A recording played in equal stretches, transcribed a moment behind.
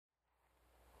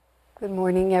Good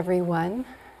morning, everyone.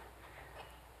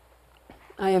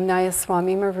 I am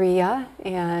Nayaswami Maria,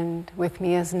 and with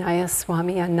me is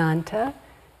Nayaswami Ananta,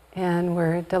 and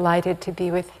we're delighted to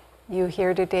be with you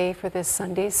here today for this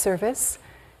Sunday service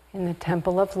in the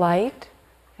Temple of Light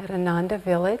at Ananda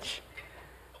Village.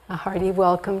 A hearty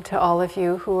welcome to all of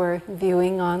you who are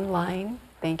viewing online.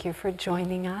 Thank you for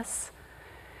joining us.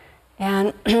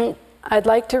 And I'd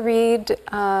like to read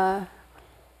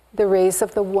The Rays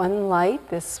of the One Light.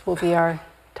 This will be our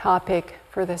topic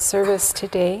for the service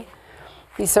today.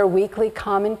 These are weekly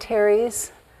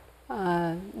commentaries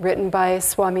written by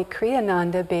Swami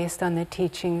Kriyananda based on the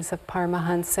teachings of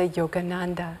Paramahansa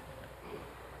Yogananda.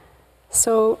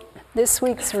 So this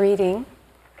week's reading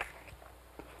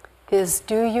is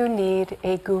Do You Need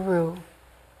a Guru?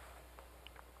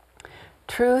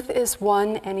 Truth is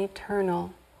one and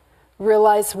eternal.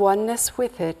 Realize oneness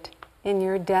with it in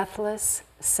your deathless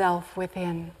self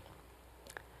within.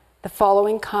 The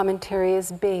following commentary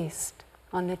is based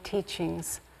on the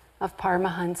teachings of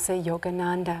Paramahansa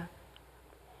Yogananda.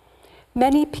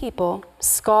 Many people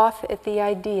scoff at the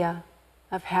idea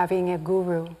of having a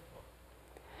guru.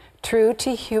 True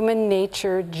to human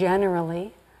nature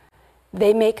generally,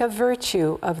 they make a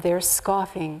virtue of their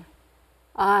scoffing.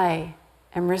 I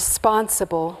am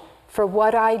responsible for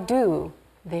what I do,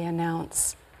 they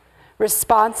announce.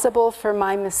 Responsible for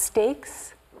my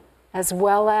mistakes as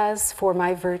well as for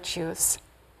my virtues.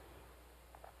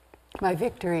 My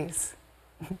victories.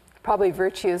 Probably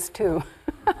virtues too.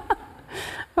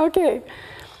 Okay.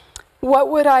 What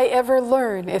would I ever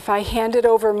learn if I handed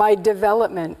over my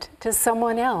development to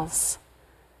someone else?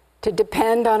 To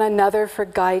depend on another for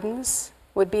guidance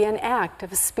would be an act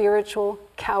of spiritual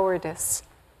cowardice.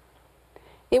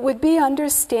 It would be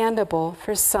understandable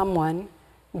for someone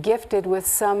gifted with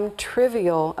some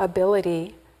trivial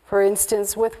ability, for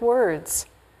instance with words,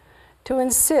 to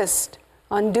insist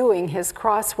on doing his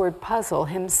crossword puzzle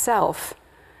himself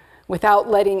without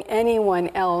letting anyone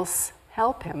else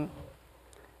help him.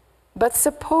 But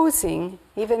supposing,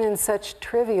 even in such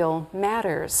trivial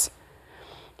matters,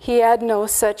 he had no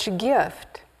such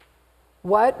gift,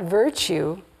 what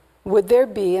virtue would there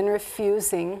be in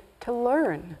refusing to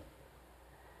learn?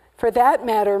 For that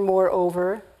matter,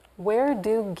 moreover, where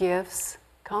do gifts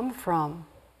come from?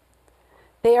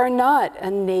 They are not a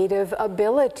native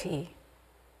ability.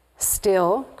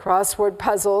 Still, crossword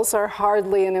puzzles are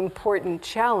hardly an important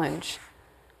challenge.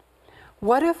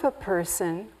 What if a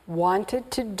person wanted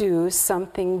to do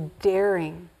something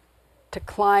daring, to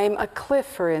climb a cliff,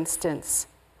 for instance,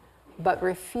 but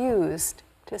refused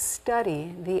to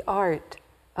study the art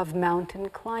of mountain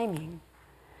climbing?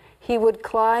 He would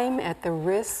climb at the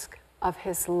risk of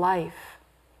his life.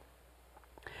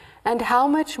 And how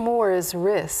much more is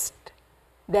risked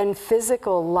than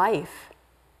physical life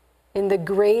in the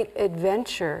great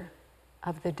adventure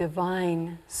of the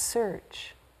divine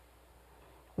search,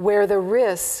 where the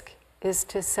risk is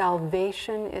to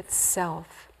salvation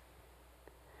itself?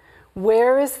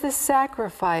 Where is the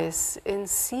sacrifice in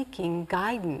seeking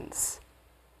guidance?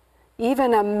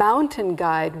 Even a mountain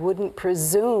guide wouldn't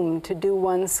presume to do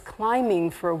one's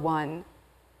climbing for one.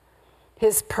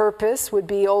 His purpose would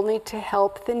be only to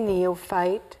help the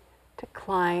neophyte to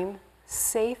climb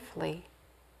safely.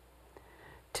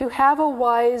 To have a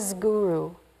wise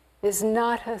guru is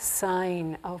not a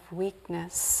sign of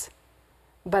weakness,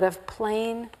 but of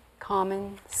plain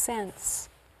common sense.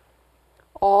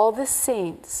 All the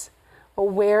saints,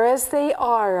 aware as they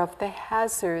are of the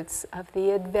hazards of the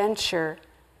adventure,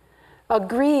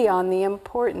 agree on the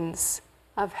importance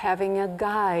of having a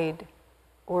guide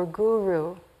or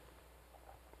guru.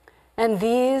 And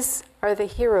these are the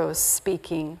heroes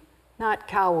speaking, not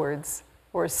cowards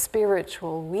or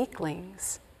spiritual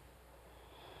weaklings.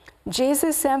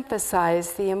 Jesus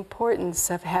emphasized the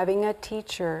importance of having a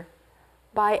teacher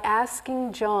by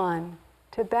asking John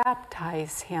to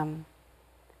baptize him.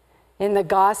 In the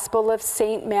Gospel of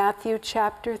St. Matthew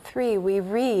chapter 3, we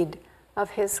read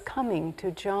of his coming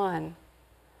to John.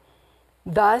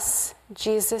 Thus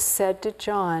Jesus said to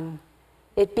John,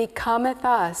 "It becometh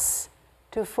us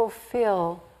to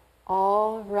fulfill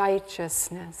all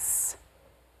righteousness."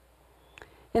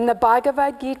 In the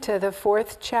Bhagavad Gita, the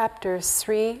 4th chapter,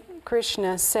 Sri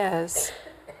Krishna says,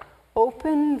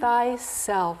 "Open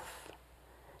thyself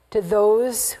to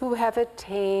those who have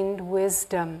attained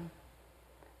wisdom.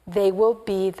 They will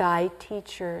be thy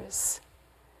teachers.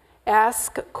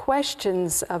 Ask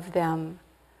questions of them,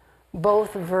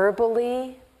 both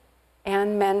verbally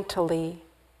and mentally.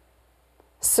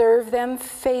 Serve them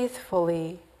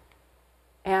faithfully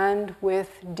and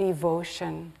with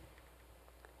devotion."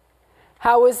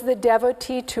 How is the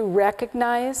devotee to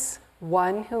recognize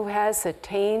one who has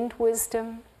attained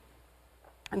wisdom,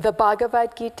 the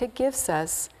Bhagavad Gita gives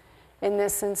us in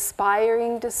this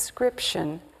inspiring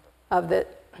description of the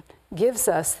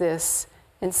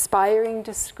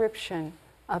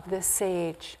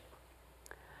sage.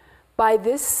 By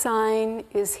this sign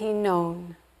is he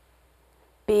known,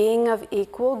 being of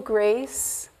equal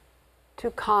grace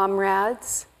to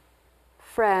comrades,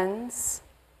 friends,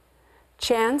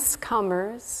 chance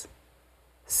comers,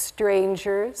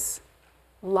 strangers,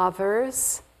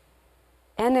 lovers,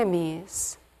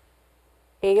 enemies,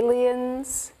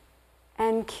 aliens,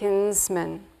 and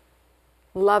kinsmen,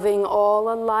 loving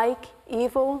all alike,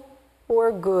 evil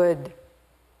or good.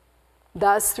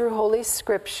 Thus, through Holy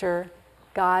Scripture,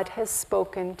 God has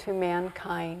spoken to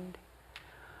mankind.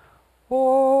 Om,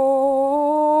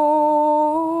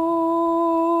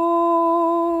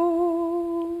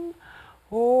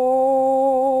 Om, Om.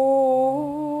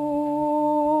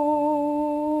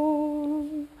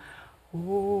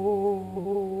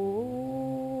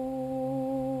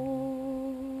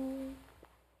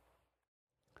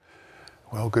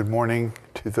 Well, good morning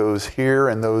to those here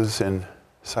and those in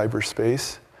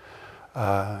cyberspace.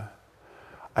 I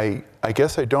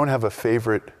guess I don't have a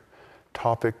favorite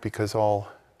topic because all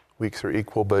weeks are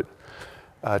equal, but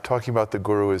talking about the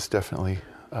Guru is definitely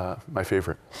my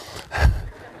favorite.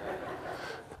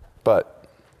 But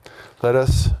let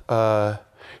us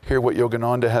hear what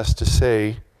Yogananda has to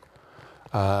say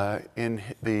in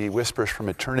the Whispers from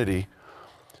Eternity.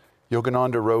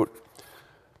 Yogananda wrote,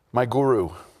 "My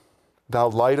Guru, thou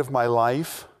light of my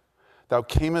life, thou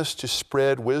camest to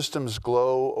spread wisdom's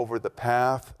glow over the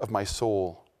path of my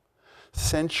soul.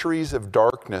 Centuries of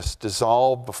darkness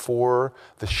dissolve before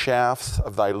the shafts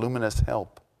of thy luminous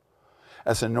help.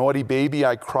 As a naughty baby,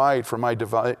 I cried for my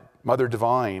Mother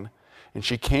Divine, and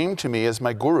she came to me as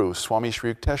my Guru, Swami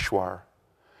Sri Yukteswar.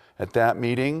 At that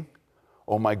meeting,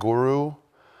 O my Guru,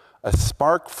 a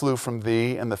spark flew from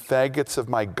thee, and the faggots of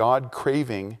my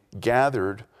God-craving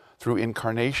gathered through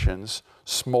incarnations,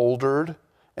 smoldered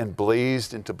and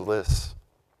blazed into bliss.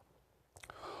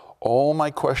 All my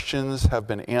questions have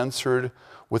been answered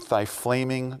with thy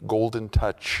flaming golden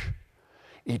touch.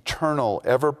 Eternal,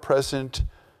 ever-present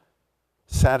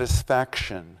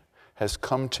satisfaction has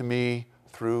come to me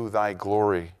through thy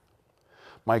glory.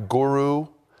 My Guru,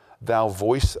 thou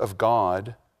voice of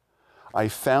God, I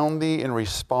found thee in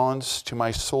response to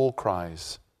my soul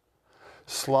cries.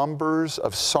 Slumbers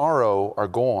of sorrow are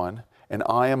gone, and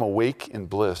I am awake in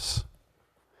bliss.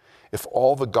 If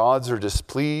all the gods are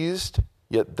displeased,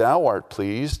 yet thou art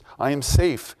pleased, I am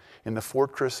safe in the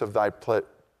fortress of thy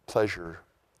pleasure.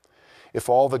 If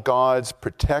all the gods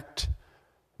protect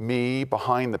me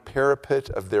behind the parapet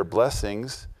of their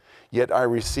blessings, yet I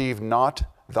receive not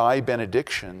thy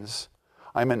benedictions,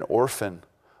 I'm an orphan,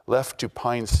 left to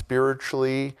pine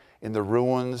spiritually in the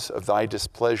ruins of thy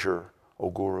displeasure, O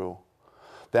Guru.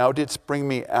 Thou didst bring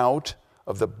me out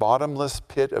of the bottomless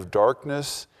pit of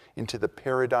darkness into the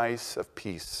paradise of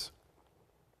peace.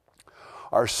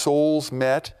 Our souls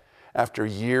met after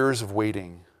years of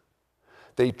waiting.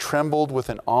 They trembled with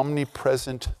an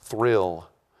omnipresent thrill.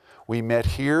 We met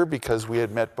here because we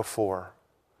had met before.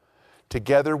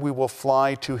 Together we will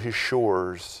fly to his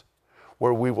shores,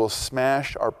 where we will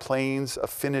smash our planes of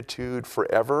finitude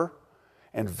forever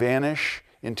and vanish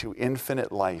into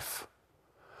infinite life.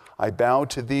 I bow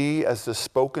to thee as the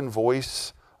spoken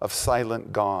voice of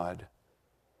silent God.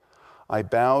 I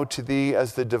bow to thee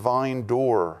as the divine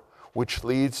door which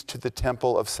leads to the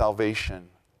temple of salvation.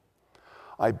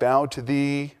 I bow to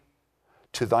thee,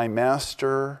 to thy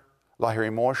master,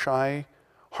 Lahiri Moshai,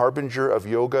 harbinger of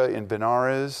yoga in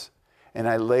Benares, and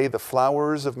I lay the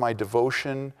flowers of my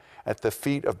devotion at the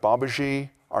feet of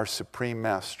Babaji, our supreme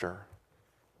master.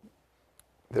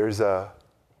 There's a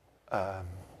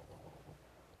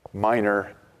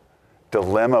minor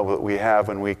dilemma that we have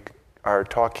when we are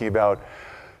talking about,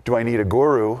 do I need a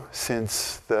guru,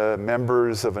 since the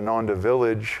members of Ananda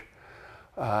Village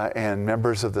and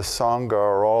members of the Sangha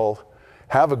are all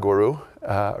have a guru,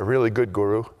 a really good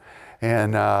guru.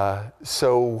 And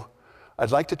so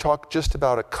I'd like to talk just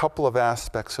about a couple of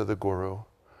aspects of the guru.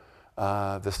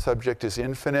 The subject is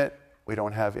infinite. We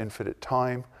don't have infinite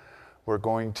time. We're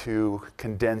going to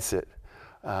condense it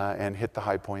and hit the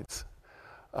high points.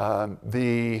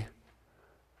 The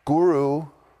guru,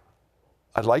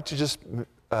 I'd like to just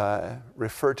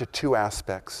refer to two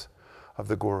aspects of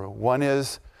the guru. One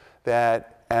is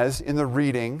that, as in the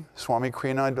reading, Swami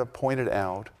Kriyananda pointed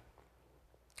out,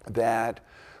 that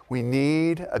we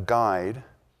need a guide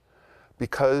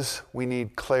because we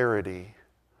need clarity.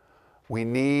 We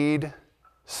need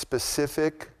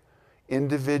specific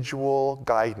individual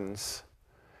guidance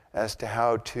as to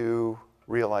how to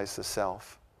realize the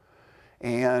self.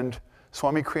 And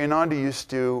Swami Kriyananda used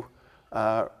to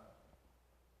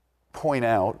point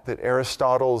out that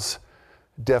Aristotle's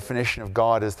definition of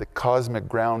God as the cosmic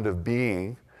ground of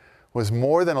being was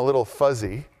more than a little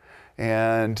fuzzy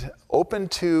and open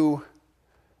to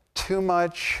too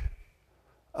much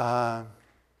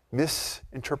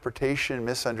misinterpretation,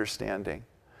 misunderstanding.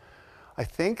 I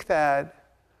think that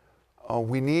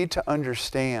we need to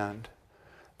understand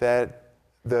that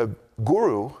the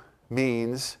guru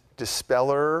means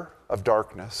dispeller of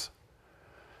darkness.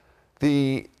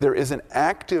 There is an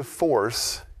active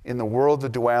force in the world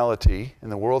of duality, in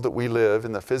the world that we live,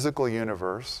 in the physical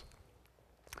universe,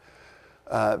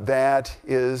 that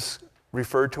is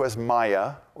referred to as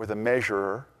Maya, or the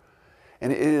measurer,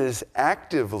 and it is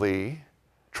actively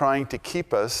trying to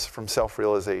keep us from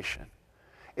self-realization.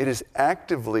 It is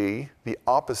actively the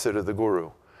opposite of the guru.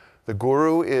 The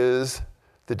guru is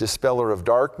the dispeller of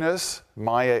darkness.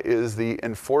 Maya is the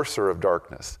enforcer of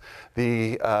darkness,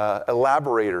 the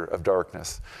elaborator of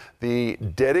darkness, the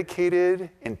dedicated,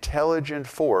 intelligent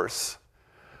force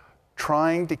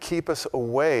trying to keep us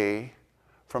away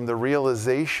from the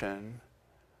realization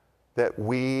that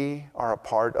we are a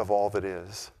part of all that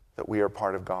is, that we are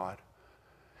part of God.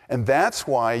 And that's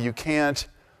why you can't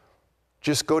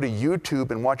just go to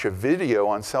YouTube and watch a video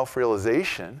on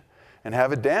self-realization and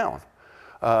have it down.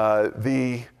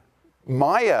 The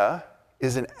Maya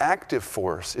is an active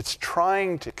force. It's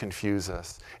trying to confuse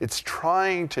us. It's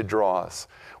trying to draw us.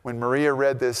 When Maria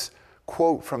read this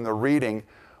quote from the reading,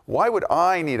 why would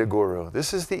I need a guru?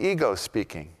 This is the ego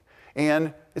speaking.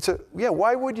 And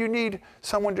why would you need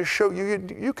someone to show you?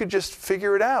 You could just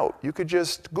figure it out. You could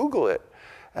just Google it,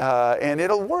 and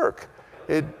it'll work.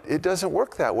 It doesn't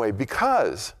work that way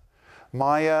because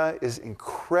Maya is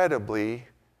incredibly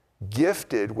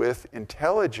gifted with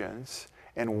intelligence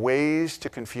and ways to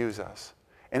confuse us.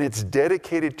 And it's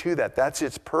dedicated to that. That's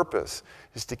its purpose,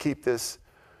 is to keep this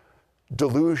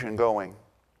delusion going.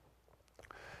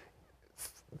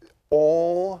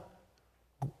 All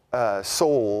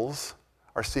souls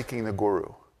are seeking the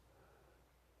guru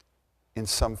in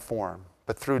some form.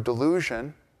 But through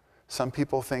delusion, some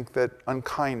people think that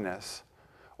unkindness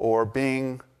or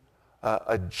being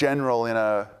a general in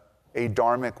a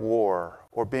dharmic war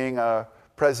or being a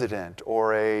president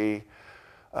or a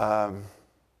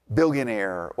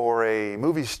billionaire or a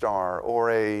movie star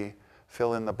or a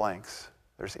fill in the blanks.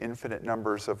 There's infinite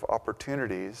numbers of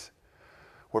opportunities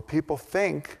where people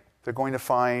think they're going to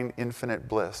find infinite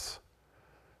bliss,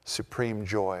 supreme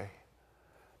joy.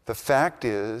 The fact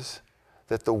is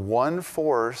that the one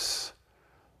force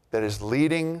that is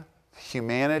leading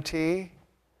humanity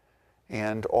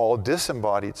and all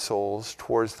disembodied souls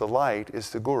towards the light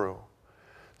is the guru.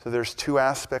 So there's two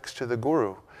aspects to the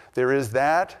guru. There is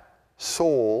that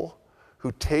soul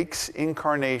who takes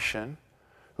incarnation,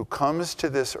 who comes to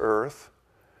this earth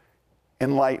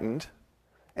enlightened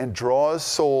and draws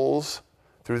souls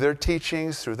through their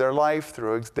teachings, through their life,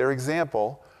 through their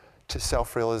example, to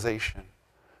self-realization.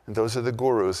 And those are the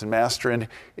gurus. And Master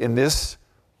in this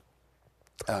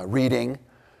reading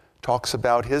talks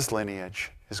about his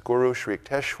lineage. His guru, Sri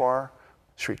Yukteswar,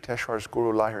 Sri Yukteswar's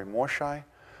guru, Lahiri Mahasaya,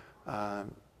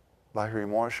 Lahiri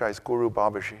Mahasaya's guru,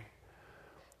 Babaji.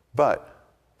 But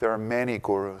there are many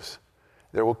gurus.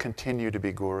 There will continue to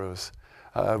be gurus.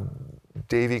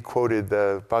 Devi quoted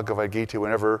the Bhagavad Gita,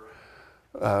 whenever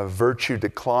virtue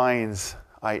declines,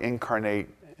 I incarnate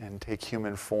and take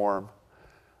human form.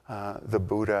 The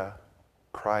Buddha,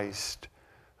 Christ,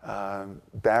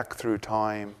 back through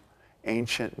time,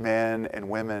 ancient men and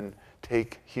women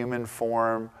take human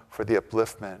form for the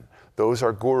upliftment. Those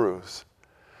are gurus.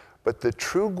 But the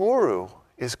true guru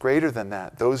is greater than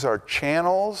that. Those are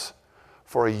channels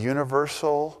for a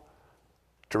universal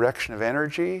direction of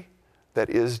energy that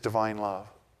is divine love.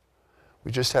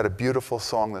 We just had a beautiful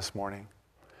song this morning.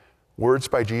 Words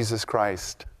by Jesus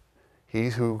Christ, He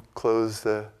who clothes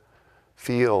the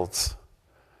fields.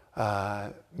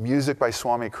 Music by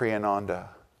Swami Kriyananda.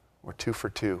 We're 2 for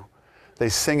 2. They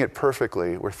sing it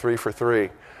perfectly. We're 3 for 3.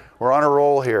 We're on a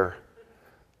roll here.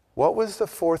 What was the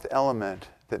fourth element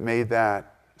that made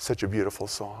that such a beautiful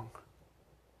song?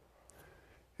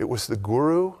 It was the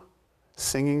guru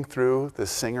singing through the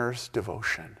singer's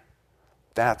devotion.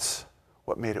 That's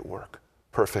what made it work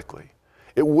perfectly.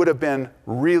 It would have been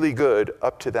really good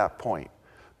up to that point,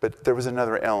 but there was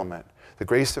another element. The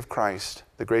grace of Christ,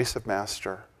 the grace of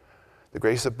Master, the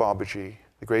grace of Babaji,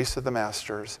 the grace of the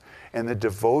Masters, and the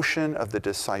devotion of the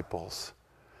disciples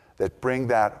that bring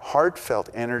that heartfelt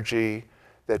energy,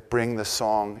 that bring the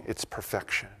song its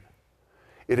perfection.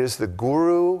 It is the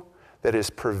guru that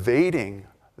is pervading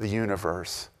the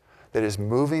universe, that is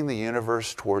moving the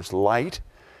universe towards light.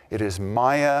 It is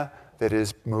Maya that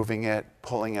is moving it,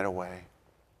 pulling it away.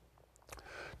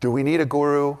 Do we need a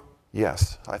guru?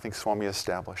 Yes, I think Swami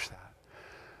established that.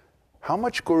 How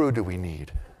much guru do we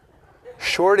need?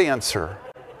 Short answer,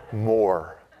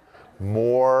 more.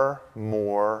 More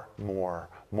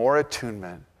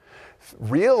attunement.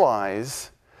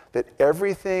 Realize that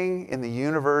everything in the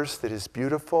universe that is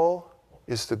beautiful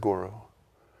is the guru.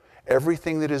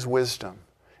 Everything that is wisdom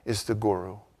is the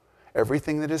guru.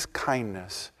 Everything that is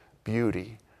kindness,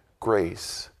 beauty,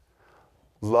 grace,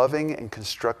 loving and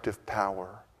constructive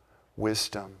power,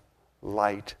 wisdom,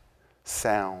 light,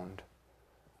 sound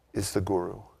is the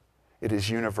guru. It is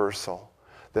universal.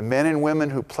 The men and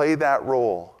women who play that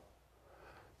role,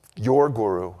 your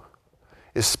guru,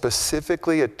 is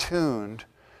specifically attuned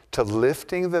to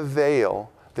lifting the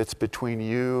veil that's between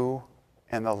you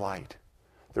and the light.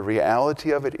 The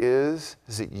reality of it is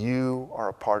that you are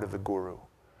a part of the guru.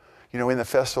 You know, in the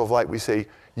Festival of Light, we say,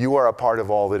 you are a part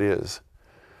of all that is.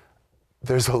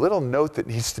 There's a little note that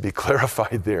needs to be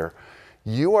clarified there.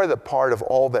 You are the part of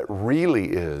all that really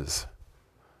is.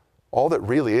 All that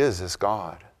really is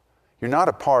God. You're not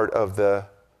a part of the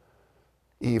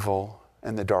evil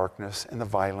and the darkness and the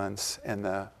violence and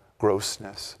the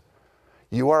grossness.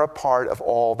 You are a part of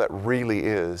all that really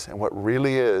is. And what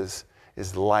really is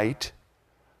light,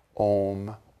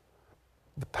 Om,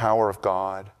 the power of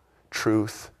God,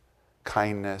 truth,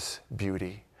 kindness,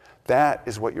 beauty. That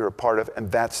is what you're a part of,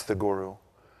 and that's the guru.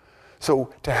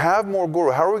 So to have more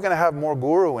guru, how are we going to have more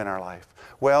guru in our life?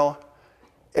 Well,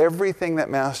 everything that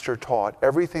Master taught,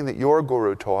 everything that your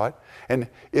guru taught, and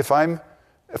if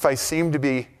I seem to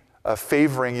be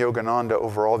favoring Yogananda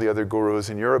over all the other gurus,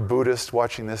 and you're a Buddhist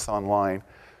watching this online,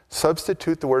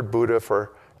 substitute the word Buddha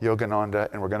for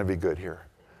Yogananda, and we're going to be good here.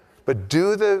 But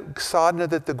do the sadhana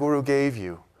that the guru gave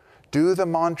you. Do the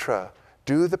mantra.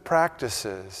 Do the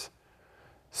practices.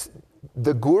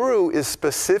 The guru is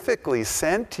specifically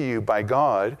sent to you by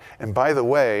God, and by the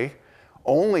way,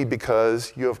 only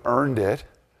because you have earned it,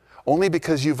 only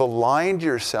because you've aligned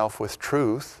yourself with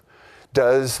truth.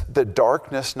 Does the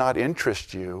darkness not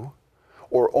interest you,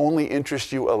 or only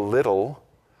interest you a little,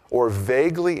 or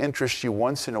vaguely interest you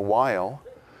once in a while?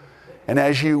 And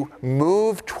as you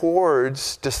move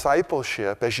towards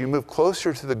discipleship, as you move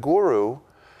closer to the guru,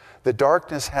 the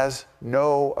darkness has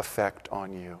no effect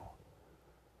on you.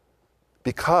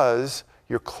 Because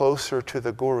you're closer to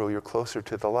the guru, you're closer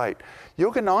to the light.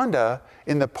 Yogananda,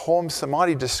 in the poem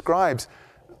Samadhi, describes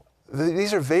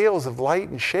these are veils of light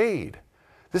and shade.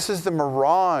 This is the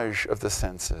mirage of the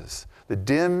senses, the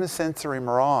dim sensory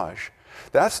mirage.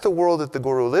 That's the world that the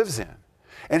guru lives in.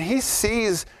 And he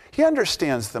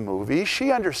understands the movie,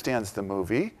 she understands the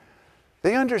movie.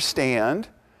 They understand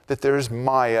that there's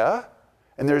Maya,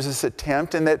 and there's this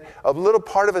attempt, and that a little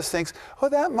part of us thinks, oh,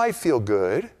 that might feel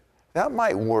good. That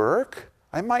might work.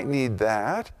 I might need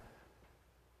that.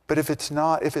 But if it's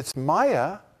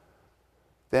Maya,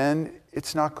 then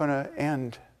it's not going to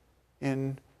end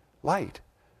in light.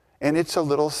 And it's a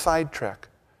little sidetrack.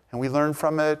 And we learn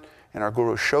from it, and our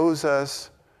guru shows us.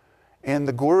 And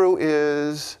the guru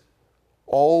is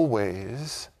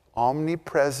always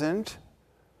omnipresent,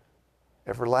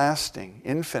 everlasting,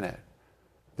 infinite.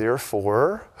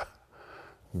 Therefore,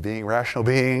 being rational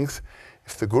beings,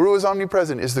 if the guru is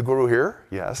omnipresent, is the guru here?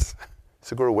 Yes. Is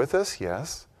the guru with us?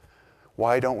 Yes.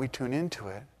 Why don't we tune into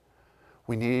it?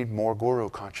 We need more guru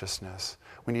consciousness.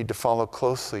 We need to follow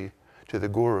closely to the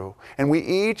guru. And we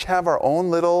each have our own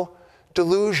little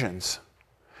delusions.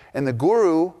 And the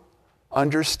guru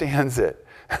understands it.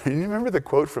 You remember the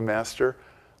quote from Master?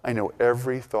 I know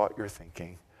every thought you're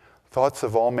thinking. Thoughts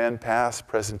of all men past,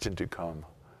 present, and to come.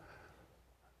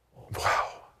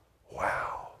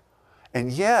 Wow.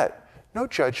 And yet, no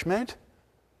judgment.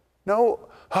 No,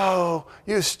 oh,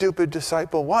 you stupid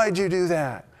disciple, why'd you do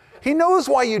that? He knows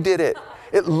why you did it.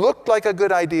 It looked like a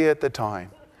good idea at the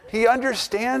time. He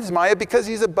understands Maya because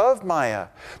he's above Maya.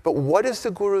 But what does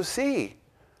the guru see?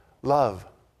 Love,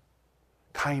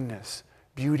 kindness,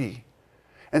 beauty.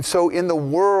 And so in the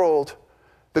world,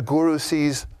 the guru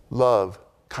sees love,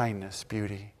 kindness,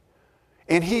 beauty.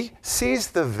 And he sees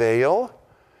the veil.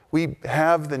 We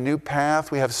have the new path.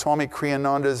 We have Swami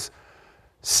Kriyananda's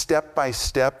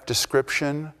step-by-step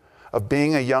description of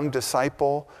being a young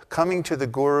disciple, coming to the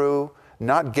guru,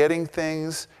 not getting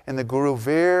things, and the guru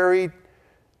very,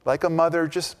 like a mother,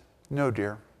 just, no,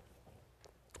 dear.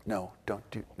 No, don't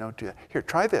do that. Here,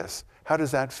 try this. How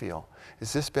does that feel?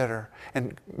 Is this better?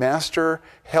 And Master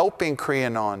helping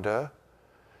Kriyananda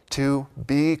to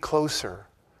be closer.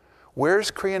 Where's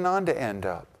Kriyananda end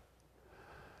up?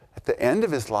 At the end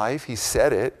of his life, he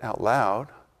said it out loud.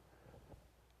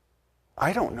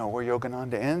 I don't know where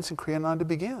Yogananda ends and Kriyananda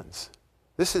begins.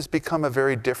 This has become a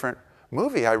very different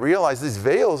movie. I realize these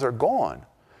veils are gone.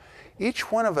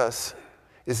 Each one of us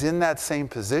is in that same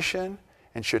position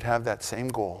and should have that same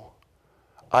goal.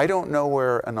 I don't know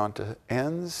where Ananta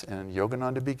ends and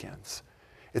Yogananda begins.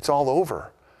 It's all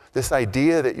over. This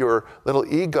idea that your little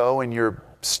ego and your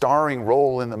starring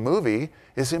role in the movie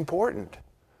is important.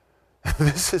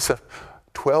 This is a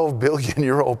 12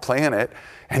 billion-year-old planet,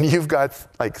 and you've got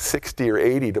like 60 or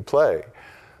 80 to play.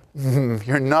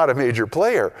 You're not a major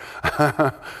player.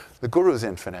 The Guru is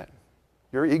infinite.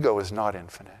 Your ego is not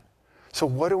infinite. So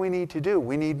what do we need to do?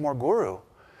 We need more Guru.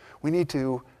 We need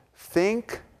to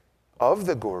think of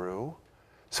the Guru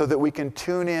so that we can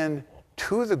tune in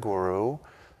to the Guru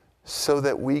so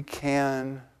that we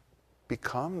can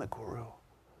become the Guru.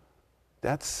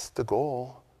 That's the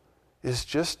goal, is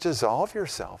just dissolve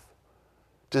yourself.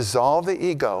 Dissolve the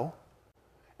ego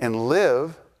and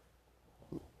live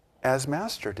as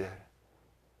Master did,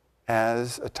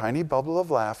 as a tiny bubble of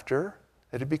laughter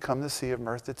that had become the sea of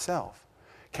mirth itself.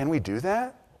 Can we do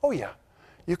that? Oh yeah,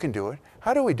 you can do it.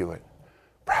 How do we do it?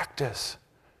 Practice.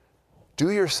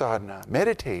 Do your sadhana.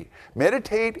 Meditate.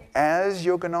 Meditate as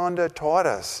Yogananda taught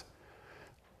us.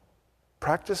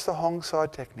 Practice the Hong Sa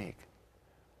technique.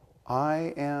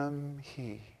 I am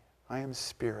He. I am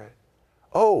Spirit.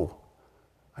 Oh,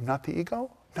 I'm not the ego?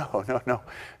 No.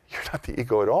 You're not the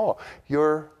ego at all.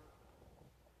 You're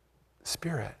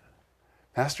Spirit.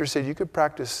 Master said you could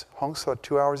practice Hong Sa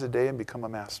 2 hours a day and become a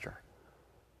master.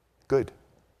 Good.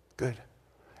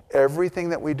 Everything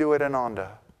that we do at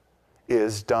Ananda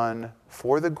is done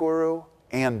for the Guru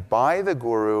and by the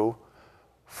Guru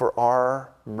for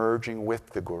our merging with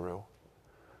the Guru.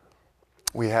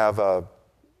 We have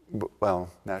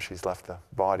now she's left the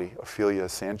body, Ophelia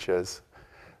Sanchez,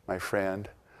 my friend,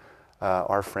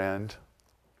 our friend.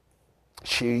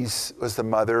 She was the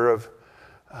mother of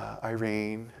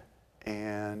Irene,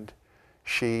 and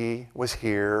she was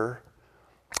here.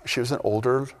 She was an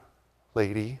older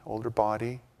lady, older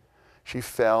body. She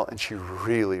fell and she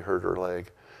really hurt her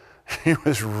leg. She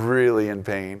was really in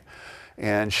pain,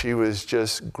 and she was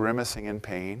just grimacing in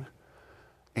pain.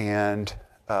 And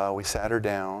we sat her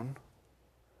down,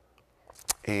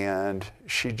 and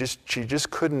she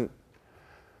just couldn't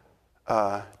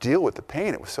deal with the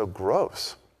pain. It was so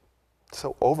gross,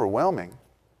 so overwhelming.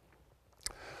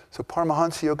 So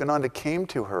Paramahansa Yogananda came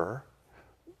to her.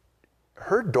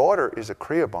 Her daughter is a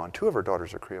Kriyaban. 2 of her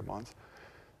daughters are Kriyabans.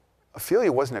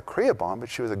 Ophelia wasn't a Kriyaban, but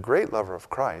she was a great lover of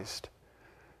Christ,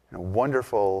 and a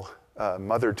wonderful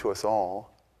mother to us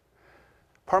all.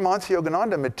 Paramahansa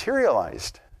Yogananda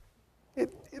materialized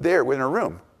there in her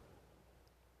room.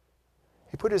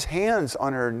 He put his hands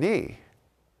on her knee,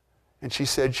 and she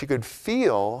said she could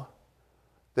feel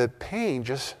the pain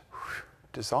just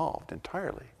dissolved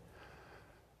entirely.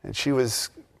 And she was,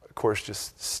 of course,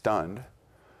 just stunned.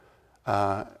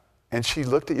 And she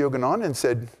looked at Yogananda and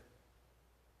said,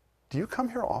 "Do you come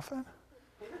here often?"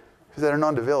 She was at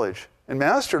Ananda Village. And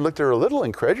Master looked at her a little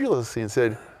incredulously and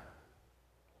said,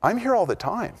 "I'm here all the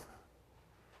time."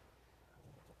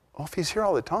 Well, if he's here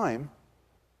all the time,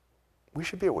 we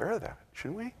should be aware of that,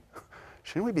 shouldn't we?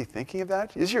 Shouldn't we be thinking of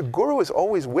that? Your Guru is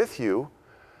always with you.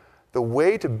 The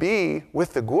way to be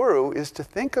with the Guru is to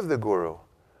think of the Guru.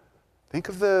 Think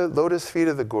of the lotus feet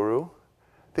of the Guru.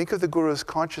 Think of the Guru's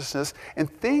consciousness, and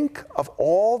think of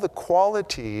all the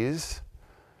qualities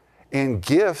and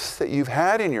gifts that you've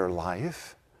had in your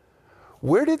life.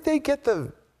 Where did they get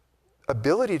the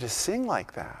ability to sing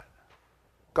like that?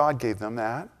 God gave them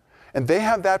that. And they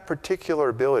have that particular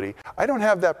ability. I don't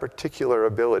have that particular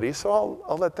ability, so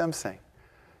I'll let them sing.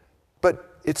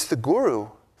 But it's the Guru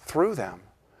through them.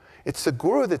 It's the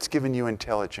Guru that's given you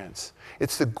intelligence.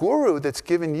 It's the Guru that's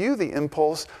given you the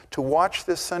impulse to watch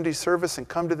this Sunday service and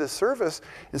come to this service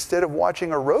instead of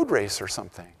watching a road race or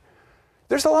something.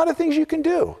 There's a lot of things you can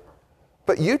do,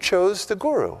 but you chose the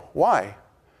Guru. Why?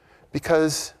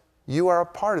 Because you are a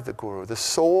part of the Guru. The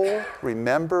soul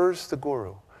remembers the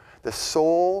Guru. The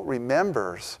soul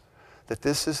remembers that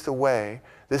this is the way,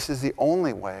 this is the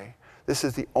only way, this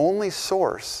is the only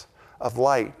source of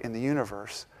light in the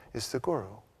universe is the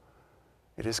Guru.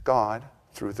 It is God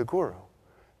through the Guru.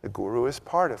 The Guru is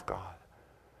part of God.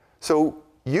 So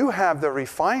you have the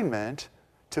refinement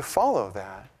to follow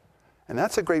that. And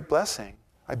that's a great blessing.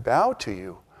 I bow to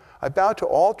you. I bow to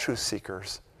all truth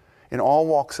seekers in all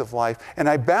walks of life. And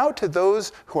I bow to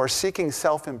those who are seeking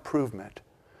self-improvement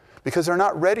because they're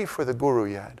not ready for the Guru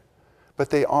yet. But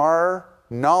they are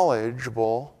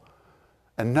knowledgeable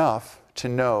enough to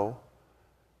know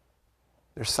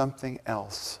there's something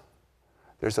else.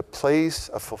 There's a place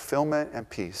of fulfillment and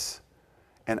peace,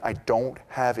 and I don't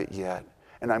have it yet.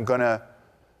 And I'm going to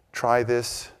try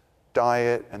this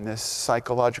diet and this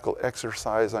psychological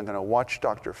exercise. I'm going to watch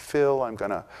Dr. Phil. I'm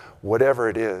going to, whatever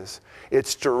it is.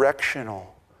 It's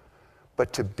directional.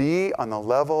 But to be on the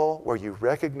level where you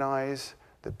recognize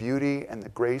the beauty and the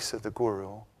grace of the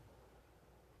Guru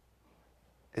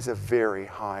is a very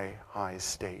high, high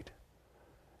state.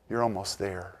 You're almost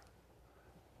there.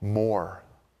 More.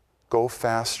 Go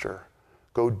faster.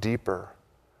 Go deeper.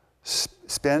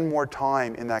 Spend more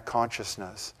time in that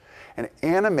consciousness and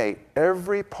animate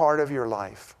every part of your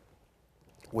life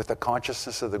with the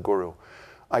consciousness of the Guru.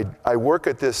 I work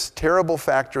at this terrible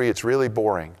factory. It's really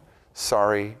boring.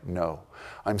 Sorry, no.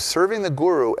 I'm serving the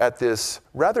Guru at this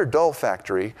rather dull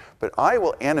factory, but I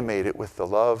will animate it with the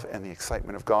love and the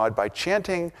excitement of God by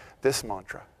chanting this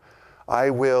mantra. I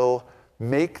will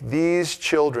make these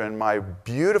children, my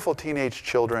beautiful teenage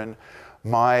children,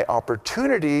 my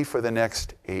opportunity for the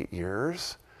next 8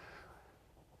 years.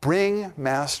 Bring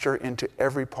Master into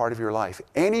every part of your life,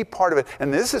 any part of it.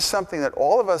 And this is something that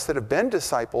all of us that have been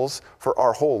disciples for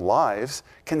our whole lives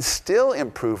can still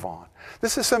improve on.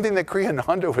 This is something that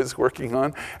Kriyananda was working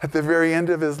on at the very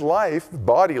end of his life,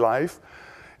 body life,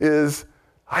 is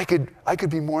I could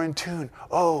be more in tune.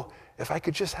 Oh, if I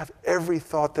could just have every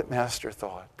thought that Master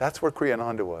thought. That's where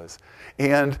Kriyananda was.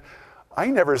 And I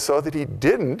never saw that he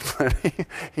didn't, but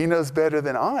he knows better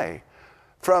than I.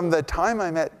 From the time I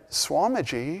met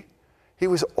Swamiji, he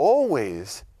was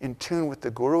always in tune with the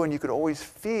Guru, and you could always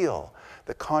feel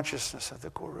the consciousness of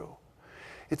the Guru.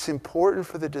 It's important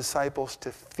for the disciples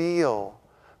to feel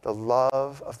the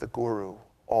love of the Guru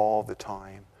all the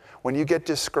time. When you get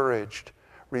discouraged,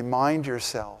 remind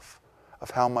yourself of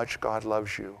how much God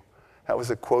loves you. That was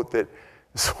a quote that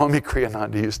Swami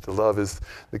Kriyananda used to love, is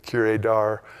the Cure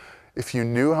Dar. If you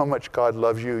knew how much God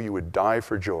loves you, you would die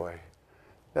for joy.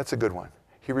 That's a good one.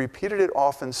 He repeated it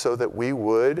often so that we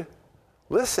would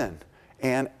listen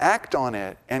and act on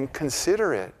it and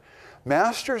consider it.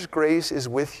 Master's grace is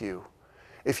with you.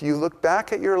 If you look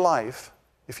back at your life,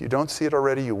 if you don't see it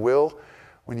already, you will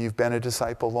when you've been a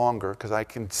disciple longer, because I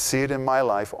can see it in my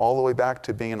life all the way back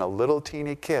to being a little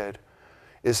teeny kid,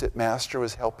 is that Master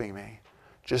was helping me.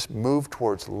 Just move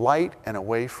towards light and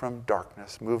away from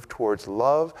darkness. Move towards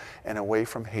love and away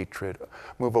from hatred.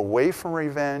 Move away from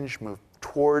revenge. Move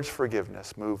towards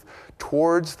forgiveness. Move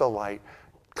towards the light,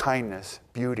 kindness,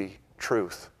 beauty,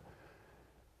 truth.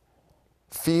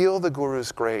 Feel the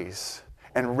Guru's grace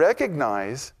and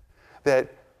recognize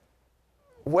that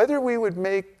whether we would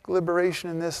make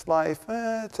liberation in this life,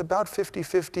 it's about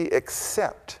 50-50,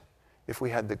 except if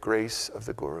we had the grace of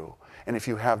the Guru. And if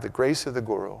you have the grace of the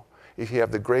Guru, if you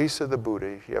have the grace of the Buddha,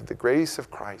 if you have the grace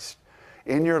of Christ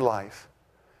in your life,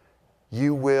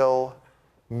 you will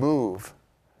move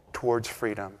towards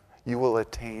freedom. You will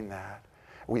attain that.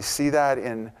 We see that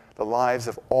in the lives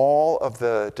of all of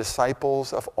the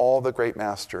disciples of all the great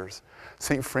masters.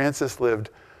 St. Francis lived,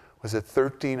 was it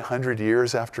 1,300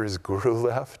 years after his Guru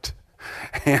left?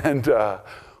 And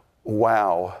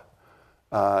wow.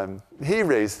 He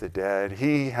raised the dead.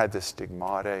 He had the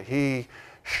stigmata. He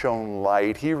shone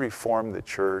light. He reformed the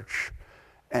church.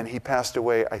 And he passed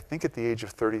away, I think, at the age of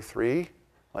 33,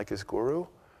 like his Guru.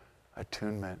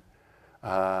 Attunement.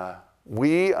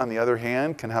 We, on the other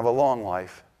hand, can have a long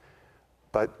life.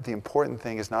 But the important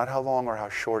thing is not how long or how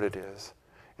short it is.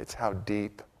 It's how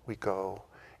deep we go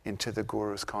into the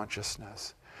Guru's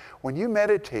consciousness. When you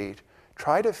meditate,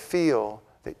 try to feel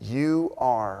that you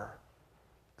are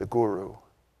the Guru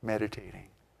meditating.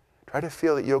 Try to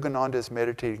feel that Yogananda is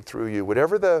meditating through you.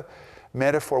 Whatever the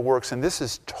metaphor works, and this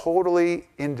is totally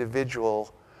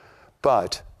individual,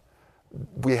 but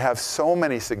we have so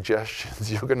many suggestions.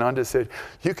 Yogananda said,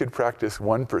 you could practice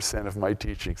 1% of my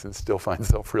teachings and still find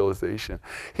self-realization.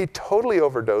 He totally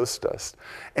overdosed us.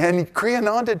 And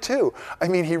Kriyananda too. I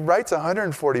mean, he writes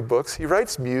 140 books. He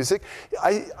writes music.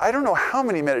 I don't know how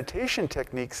many meditation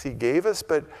techniques he gave us,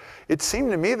 but it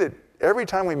seemed to me that every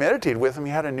time we meditated with him,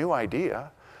 he had a new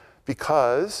idea,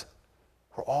 because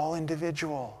we're all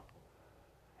individual.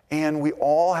 And we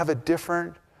all have a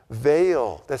different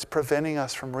veil that's preventing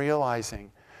us from realizing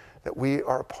that we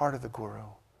are a part of the Guru.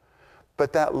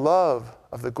 But that love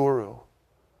of the Guru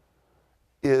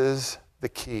is the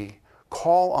key.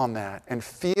 Call on that and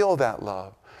feel that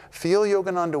love. Feel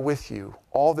Yogananda with you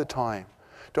all the time.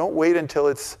 Don't wait until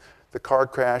it's the car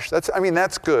crash. That's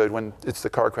good when it's the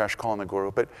car crash calling the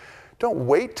Guru, but don't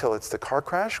wait till it's the car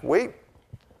crash. Wait.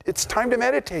 It's time to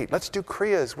meditate. Let's do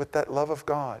kriyas with that love of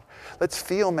God. Let's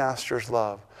feel Master's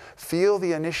love. Feel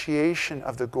the initiation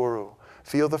of the Guru.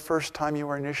 Feel the first time you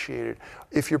were initiated.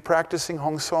 If you're practicing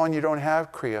Hong Sau and you don't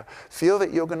have Kriya, feel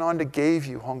that Yogananda gave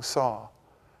you Hong Sau.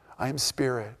 I am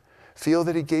spirit. Feel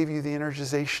that he gave you the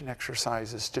energization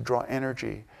exercises to draw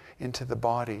energy into the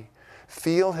body.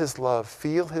 Feel his love,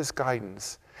 feel his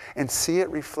guidance, and see it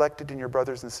reflected in your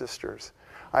brothers and sisters.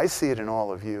 I see it in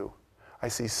all of you. I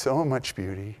see so much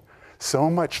beauty, so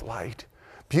much light,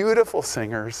 beautiful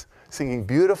singers singing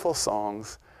beautiful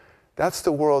songs. That's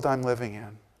the world I'm living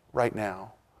in right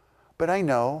now. But I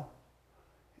know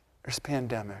there's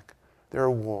pandemic, there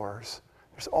are wars,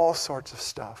 there's all sorts of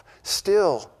stuff.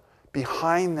 Still,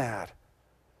 behind that,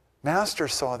 Master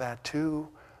saw that too.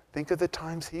 Think of the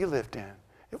times he lived in.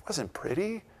 It wasn't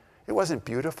pretty. It wasn't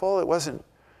beautiful. It wasn't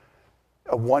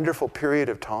a wonderful period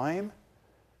of time.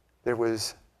 There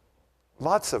was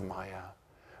lots of Maya.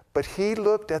 But he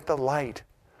looked at the light.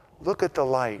 Look at the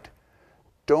light.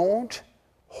 Don't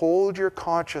hold your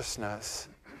consciousness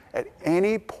at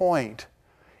any point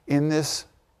in this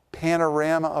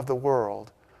panorama of the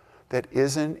world that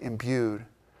isn't imbued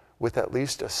with at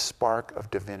least a spark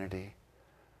of divinity,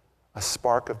 a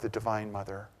spark of the Divine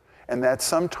Mother. And that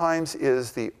sometimes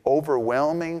is the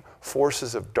overwhelming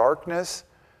forces of darkness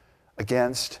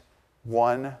against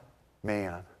one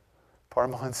man.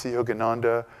 Paramahansa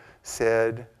Yogananda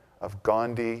said of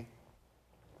Gandhi,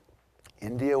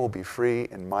 India will be free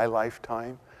in my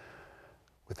lifetime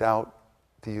without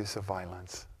the use of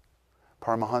violence.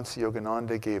 Paramahansa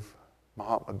Yogananda gave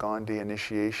Mahatma Gandhi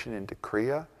initiation into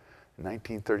Kriya in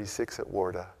 1936 at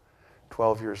Wardha.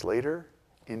 12 years later,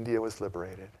 India was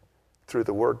liberated through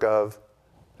the work of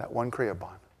that one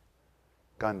Kriyaban,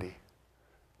 Gandhi.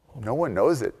 No one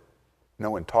knows it.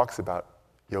 No one talks about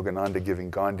Yogananda giving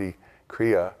Gandhi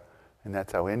Kriya, and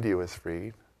that's how India was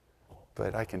freed.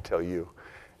 But I can tell you,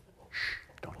 shh,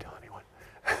 don't tell anyone.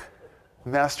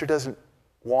 Master doesn't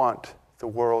want the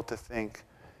world to think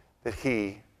that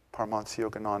he, Paramahansa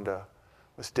Yogananda,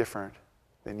 was different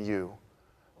than you,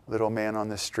 little man on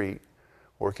the street,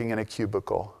 working in a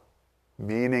cubicle,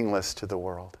 meaningless to the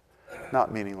world,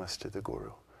 not meaningless to the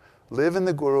Guru. Live in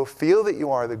the Guru, feel that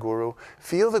you are the Guru,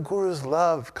 feel the Guru's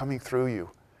love coming through you.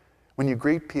 When you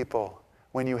greet people,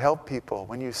 when you help people,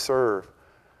 when you serve,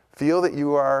 feel that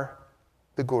you are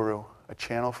the Guru, a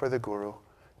channel for the Guru.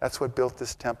 That's what built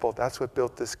this temple, that's what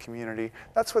built this community,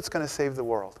 that's what's going to save the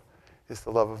world, is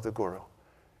the love of the Guru.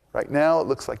 Right now, it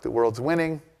looks like the world's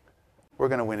winning. We're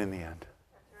going to win in the end.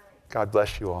 God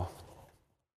bless you all.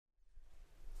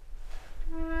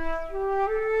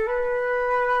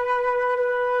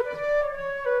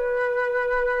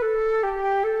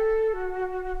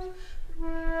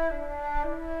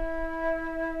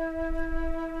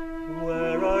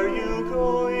 Where are you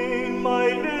going, my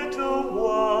little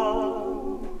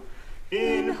one?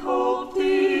 In hope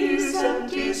these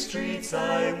empty streets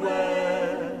I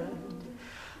wend.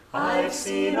 I've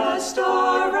seen a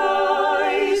star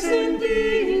rise in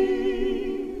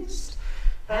the east,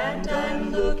 and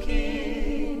I'm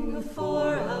looking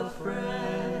for a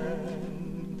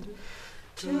friend.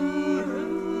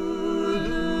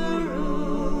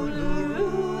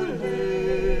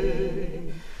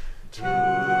 Tooroo-loo-roo-loo-roo-lay.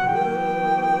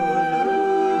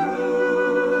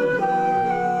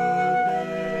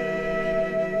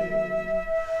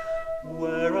 Tooroo-loo-roo-loo-lay.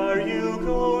 Where are you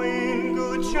going,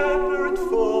 good shepherd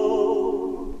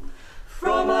foe?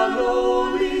 From a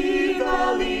lowly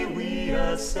valley we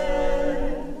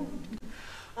ascend.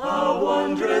 A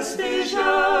wondrous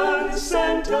vision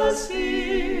sent us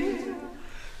here.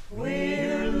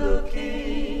 We're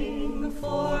looking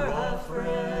for a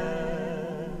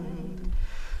friend.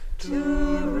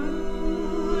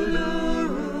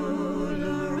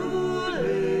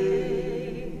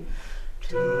 Tooroo-loo-roo-loo-lay.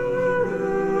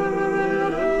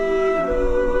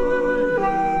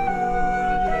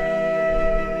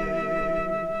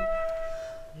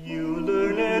 Tooroo-loo-roo-lay. You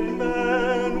learned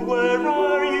man, where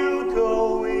are you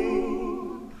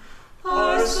going?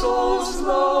 Our soul's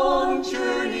long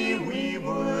journey we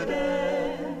would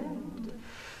end.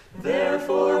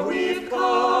 Therefore we've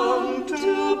come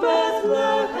to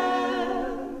Bethlehem.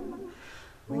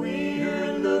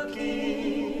 We're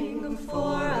looking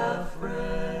for a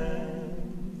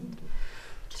friend.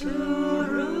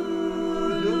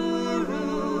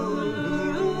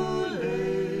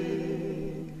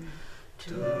 Tooroo-loo-roo-loo-lay.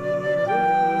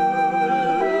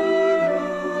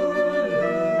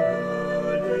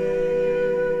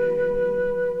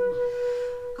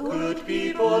 Good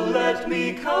people, let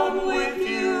me come with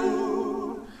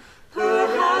you.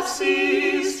 Perhaps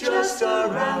he's just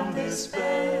around this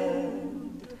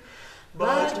bend.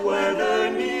 But whether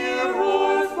near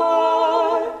or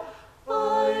far,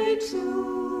 I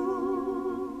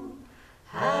too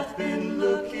have been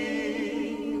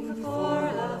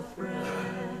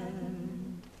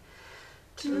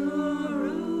to